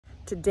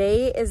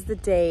Today is the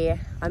day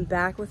I'm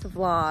back with a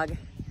vlog.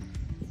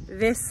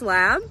 This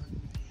slab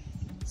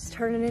is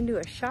turning into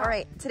a shop. All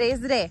right, today is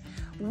the day.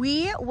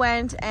 We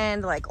went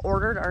and like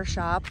ordered our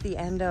shop the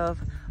end of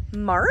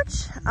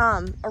March.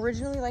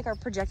 Originally like our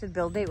projected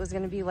build date was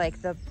gonna be like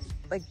the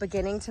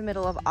beginning to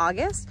middle of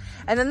August.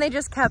 And then they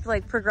just kept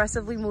like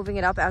progressively moving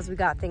it up as we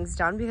got things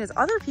done because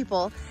other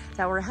people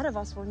that were ahead of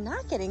us were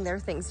not getting their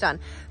things done.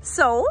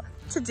 So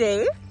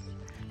today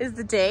is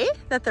the day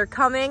that they're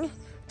coming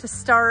to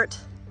start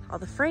all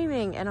the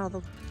framing and all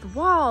the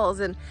walls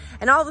and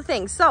all the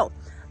things. So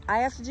I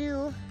have to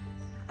do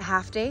a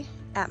half day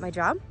at my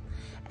job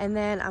and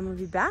then I'm gonna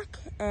be back,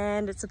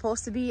 and it's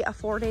supposed to be a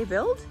 4-day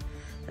build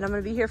and I'm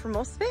gonna be here for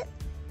most of it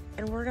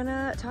and we're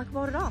gonna talk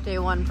about it all. Day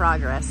one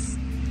progress.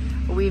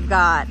 We've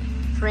got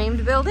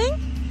framed building,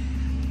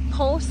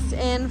 posts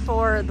in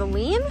for the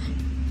lean,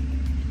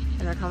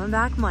 and they're coming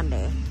back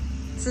Monday.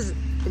 This is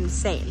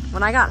insane.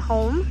 When I got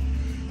home,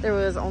 there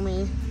was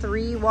only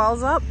 3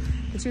 walls up,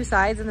 the 2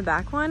 sides and the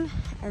back one.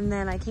 And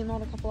then I came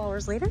out a couple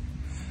hours later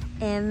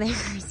and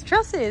there's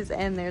trusses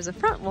and there's a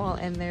front wall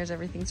and there's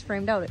everything's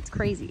framed out. It's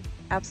crazy,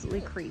 absolutely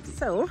crazy.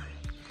 So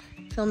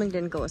filming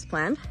didn't go as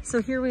planned.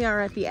 So here we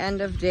are at the end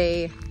of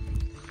day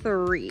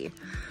 3.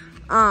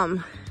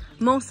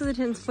 Most of the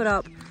tins put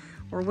up.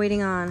 We're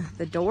waiting on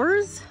the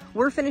doors.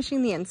 We're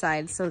finishing the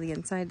inside, so the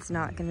inside's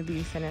not gonna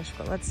be finished,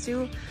 but let's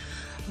do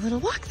a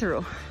little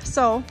walkthrough.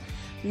 So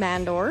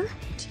man door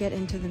to get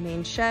into the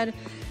main shed.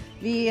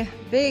 The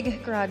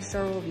big garage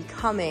door will be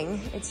coming.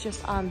 It's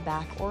just on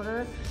back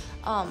order.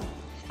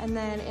 And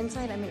then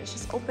inside, I mean, it's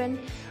just open.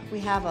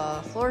 We have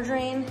a floor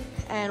drain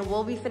and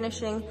we'll be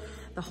finishing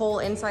the whole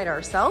inside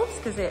ourselves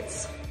because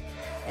it's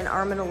an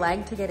arm and a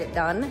leg to get it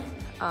done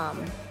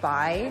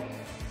by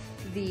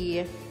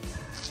the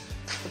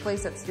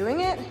place that's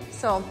doing it.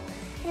 So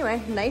anyway,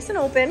 nice and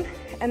open.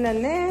 And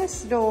then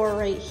this door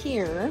right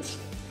here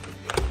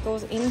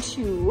goes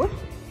into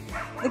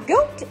the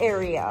goat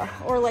area,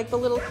 or like the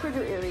little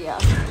critter area.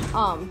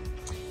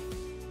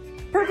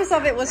 Purpose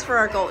of it was for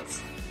our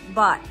goats,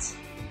 but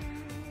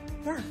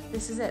yeah,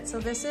 this is it. So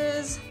this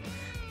is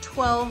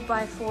 12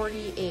 by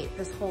 48,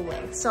 this whole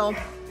length. So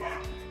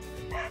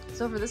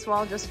for this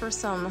wall, just for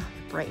some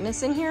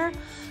brightness in here,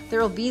 there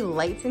will be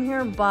lights in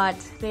here, but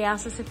they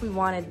asked us if we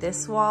wanted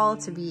this wall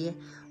to be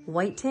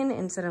white tin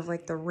instead of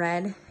like the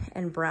red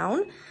and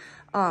brown,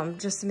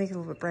 just to make it a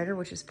little bit brighter,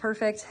 which is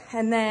perfect.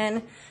 And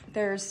then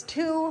there's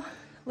 2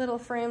 little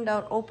framed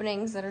out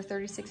openings that are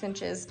 36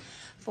 inches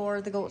for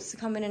the goats to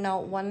come in and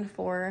out, one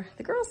for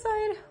the girl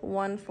side,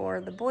 one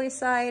for the boy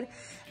side.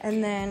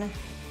 And then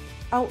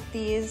out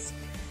these,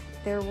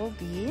 there will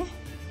be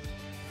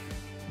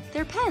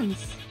their pens.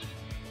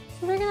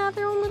 So they're gonna have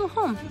their own little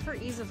home. And for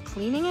ease of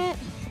cleaning it,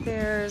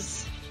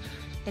 there's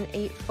an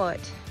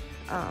 8-foot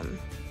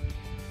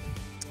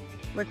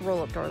like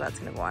roll-up door that's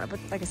gonna go on it. But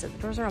like I said, the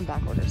doors are on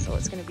back order, so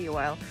it's gonna be a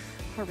while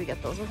before we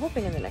get those. We're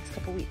hoping in the next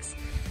couple weeks.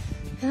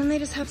 And then they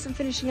just have some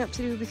finishing up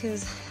to do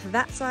because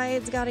that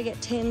side's got to get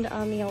tinned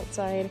on the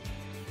outside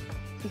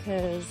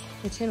because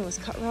the tin was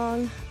cut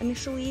wrong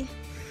initially,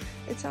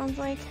 it sounds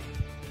like,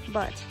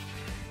 but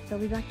they'll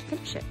be back to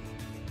finish it.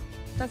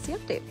 That's the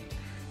update.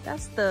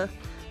 That's the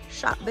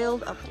shop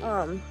build up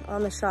on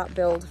the shop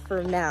build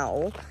for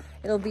now.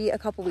 It'll be a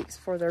couple weeks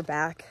before they're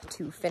back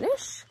to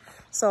finish.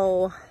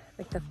 So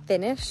like the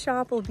finished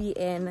shop will be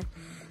in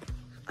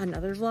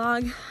another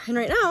vlog. And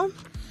right now,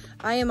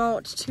 I am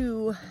out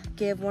to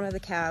give one of the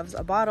calves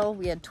a bottle.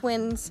 We had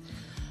twins,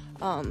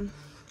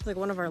 like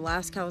one of our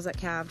last cows that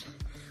calved.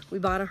 We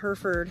bought a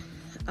Hereford,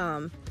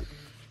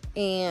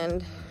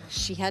 and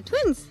she had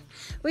twins,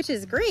 which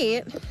is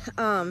great.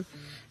 And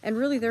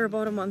really they're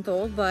about a month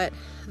old, but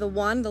the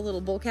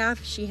little bull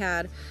calf, she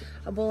had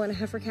a bull and a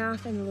heifer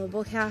calf, and the little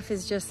bull calf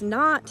is just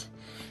not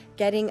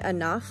getting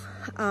enough.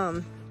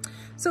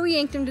 So we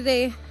yanked him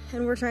today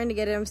and we're trying to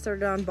get him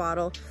started on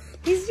bottle.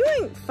 He's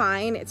doing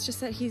fine. It's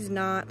just that he's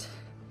not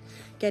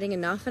getting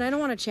enough and I don't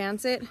want to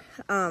chance it.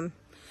 So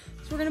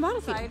we're gonna bottle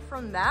feed. Aside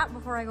from that,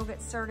 before I go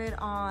get started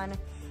on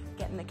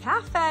getting the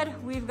calf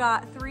fed, we've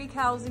got 3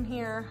 cows in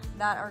here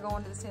that are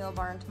going to the sale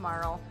barn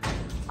tomorrow.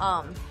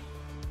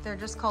 They're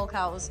just cull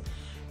cows.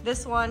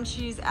 This one,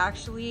 she's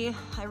actually,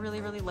 I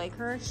really like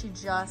her.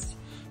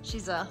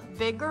 She's a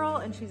big girl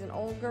and she's an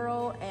old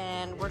girl,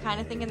 and we're kind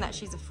of thinking that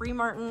she's a free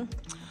martin.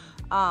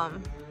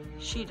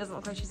 She doesn't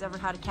look like she's ever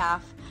had a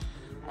calf.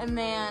 And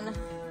then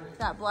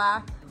that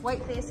black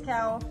white-faced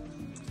cow,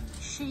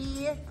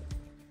 she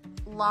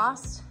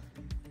lost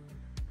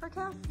her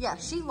calf. Yeah,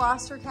 she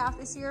lost her calf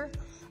this year.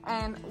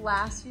 And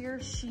last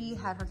year she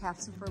had her calf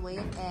super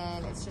late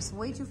and it's just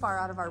way too far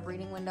out of our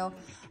breeding window.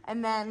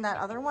 And then that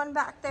other one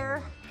back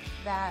there,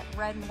 that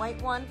red and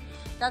white one,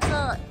 that's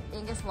a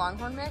Angus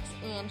Longhorn mix,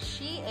 and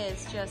she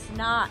is just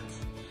not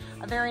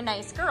a very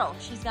nice girl.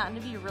 She's gotten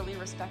to be really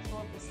respectful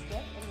of the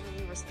skip and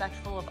really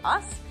respectful of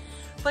us,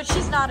 but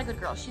she's not a good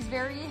girl. She's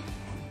very,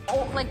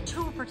 like,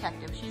 too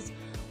protective. She's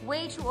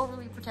way too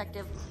overly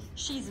protective.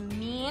 She's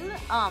mean.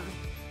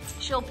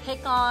 She'll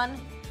pick on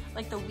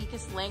like the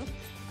weakest link.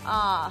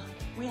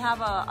 we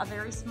have a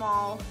very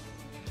small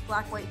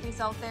black whiteface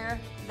out there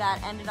that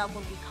ended up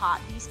when we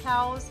caught these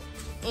cows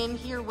in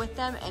here with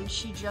them, and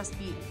she just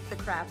beat the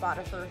crap out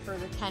of her for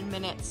the 10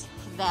 minutes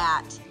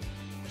that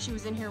she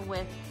was in here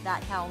with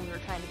that cow and we were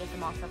trying to get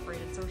them all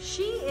separated. So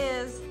she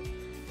is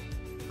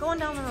going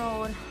down the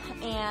road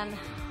and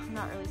I'm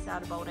not really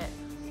sad about it.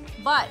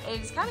 But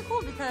it's kind of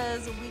cool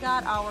because we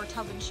got our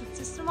tub and chute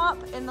system up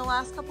in the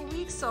last couple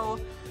weeks, so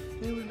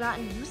we've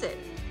gotten to use it.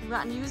 We've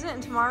gotten to use it,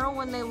 and tomorrow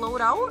when they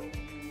load out,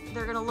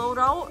 they're gonna load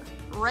out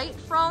right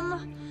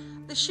from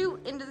the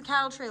chute into the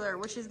cattle trailer,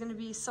 which is gonna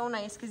be so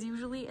nice because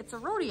usually it's a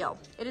rodeo.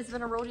 It has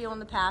been a rodeo in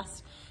the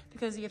past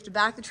because you have to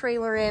back the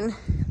trailer in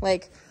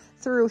like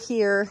through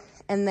here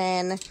and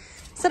then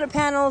set up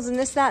panels and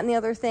this, that, and the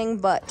other thing.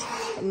 But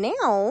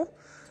now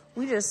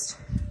we're just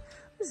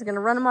gonna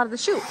run them out of the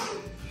chute.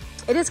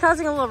 It is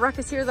causing a little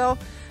ruckus here though,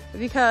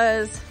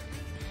 because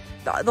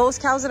those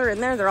cows that are in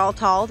there, they're all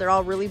tall, they're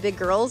all really big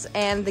girls,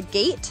 and the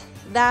gate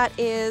that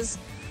is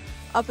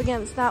up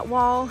against that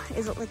wall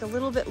is like a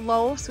little bit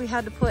low, so we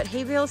had to put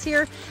hay bales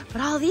here.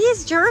 But all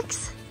these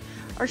jerks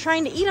are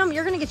trying to eat them.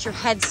 You're gonna get your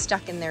head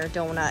stuck in there,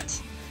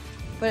 donut.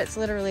 But it's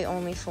literally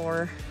only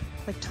for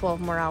like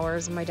 12 more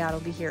hours and my dad will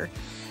be here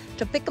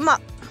to pick them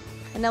up,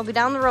 and they'll be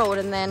down the road,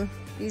 and then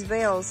these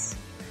bales,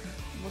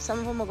 well, some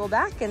of them will go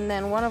back and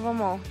then one of them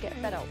will get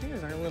fed out.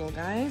 Here's our little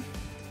guy.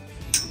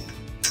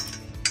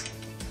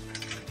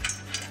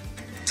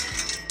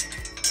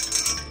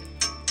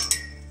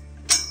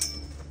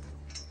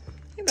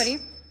 Hey buddy.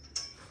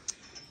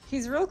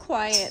 He's real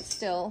quiet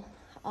still.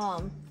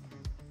 So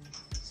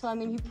I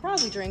mean, he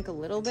probably drank a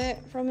little bit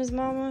from his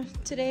mama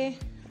today.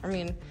 I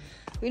mean,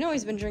 we know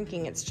he's been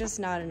drinking, it's just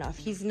not enough.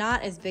 He's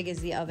not as big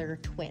as the other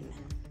twin.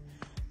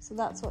 So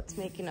that's what's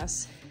making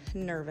us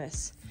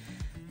nervous.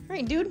 All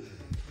right, dude,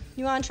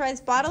 you wanna try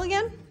this bottle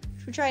again?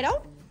 Should we try it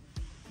out?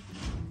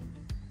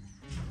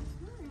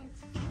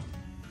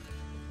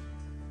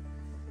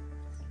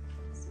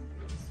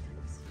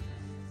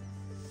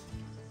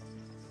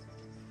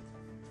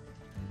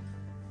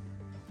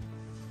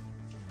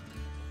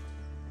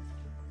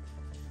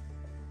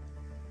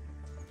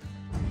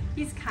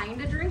 He's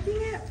kind of drinking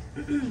it.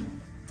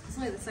 It's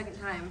only the second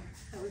time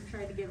that we've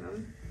tried to give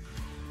him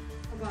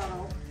a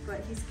bottle,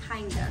 but he's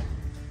kind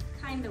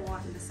of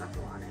wanting to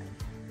suckle on it.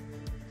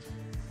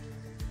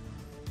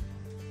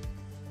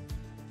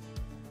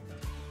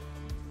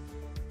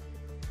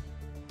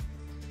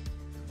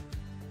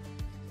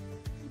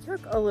 He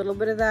took a little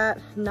bit of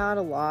that, not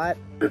a lot.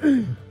 I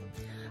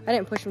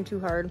didn't push him too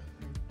hard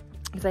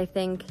because I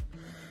think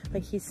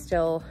like he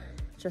still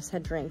just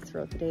had drank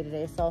throughout the day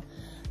today. So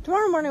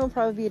tomorrow morning will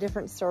probably be a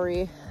different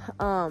story.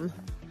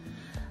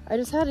 I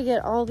just had to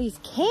get all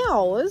these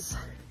cows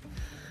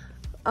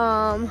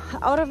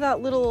out of that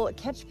little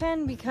catch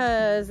pen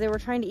because they were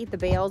trying to eat the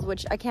bales,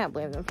 which I can't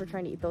blame them for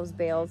trying to eat those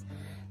bales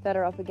that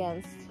are up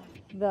against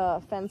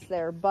the fence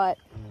there. But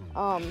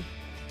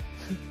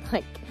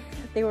like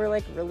they were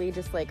like really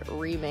just like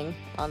reaming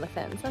on the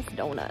fence. That's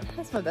Donut.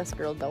 That's my best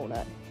girl,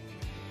 Donut.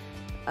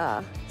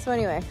 So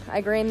anyway, I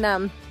grained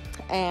them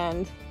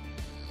and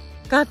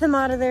got them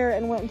out of there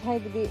and went and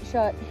tied the gate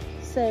shut.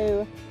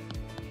 So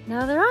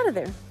now they're out of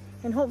there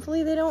and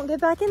hopefully they don't get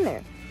back in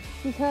there,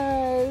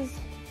 because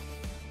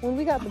when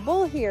we got the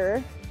bull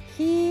here,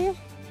 he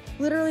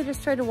literally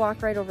just tried to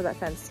walk right over that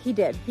fence. He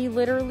did. He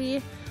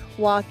literally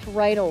walked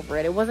right over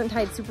it. It wasn't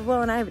tied super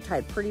well and I have it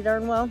tied pretty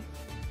darn well,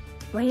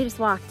 but he just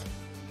walked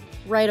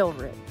right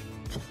over it,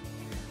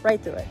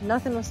 right through it.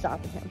 Nothing was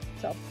stopping him.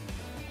 So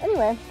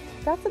anyway,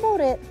 that's about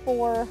it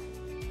for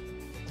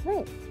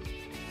tonight.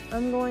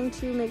 I'm going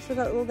to make sure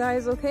that little guy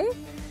is okay,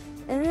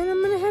 and then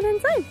I'm gonna head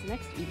inside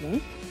next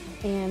evening.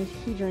 And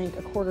he drank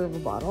a quarter of a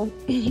bottle.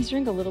 He's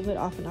drank a little bit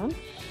off and on,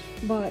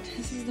 but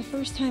this is the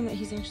first time that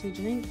he's actually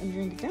drank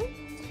it down.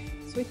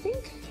 So I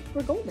think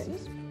we're golden.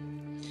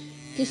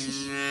 This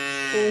is,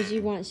 oh, do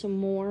you want some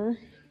more?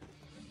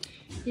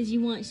 Did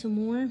you want some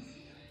more?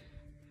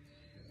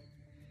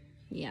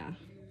 Yeah,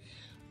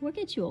 we'll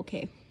get you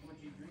okay.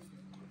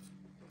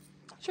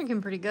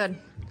 Drinking pretty good.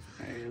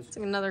 It's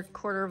like another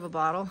quarter of a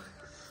bottle.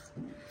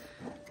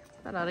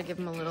 That ought to give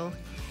him a little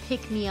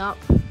pick-me-up.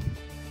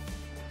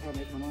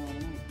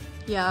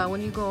 Yeah,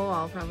 when you go,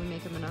 I'll probably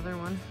make him another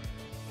one.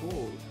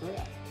 Oh,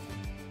 crap.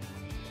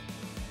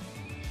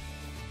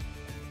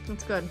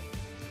 That's good.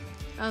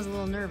 I was a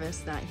little nervous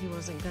that he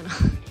wasn't gonna.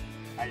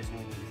 I just know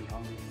he'd be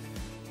hungry.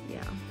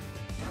 Yeah.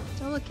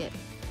 So look at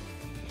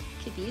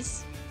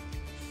kitties.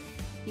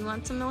 You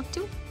want some milk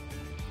too?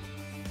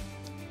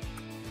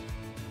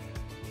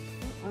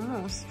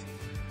 Almost.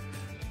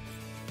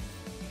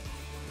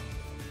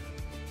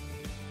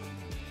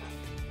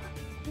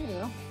 There you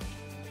go.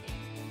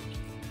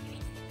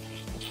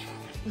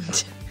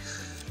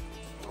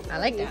 I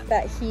like that.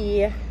 That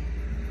he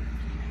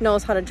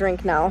knows how to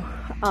drink now.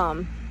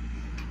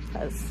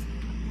 Because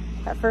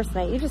that first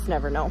night, you just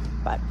never know.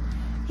 But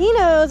he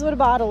knows what a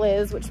bottle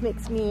is, which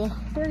makes me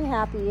very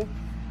happy.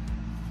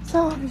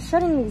 So I'm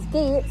shutting these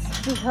gates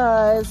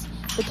because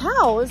the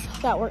cows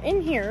that were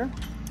in here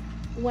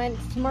went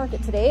to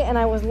market today, and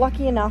I was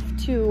lucky enough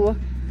to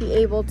be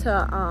able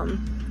to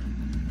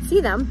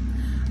see them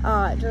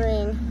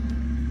during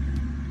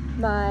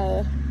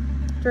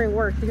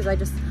work, because I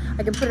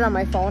can put it on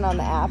my phone on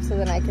the app, so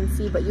then I can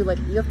see, but you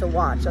have to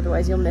watch,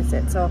 otherwise you'll miss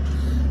it. So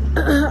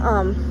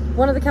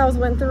one of the cows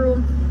went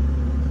through,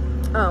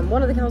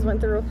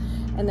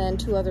 and then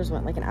 2 others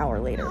went like an hour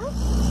later.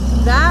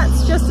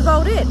 That's just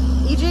about it.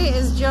 EJ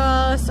is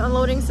just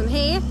unloading some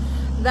hay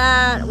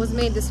that was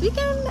made this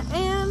weekend,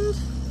 and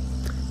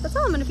that's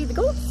all. I'm gonna feed the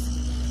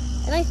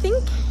goats, and I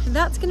think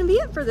that's gonna be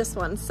it for this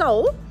one.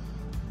 So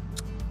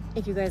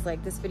if you guys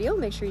like this video,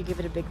 make sure you give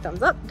it a big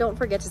thumbs up. Don't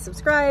forget to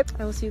subscribe.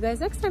 I will see you guys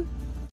next time.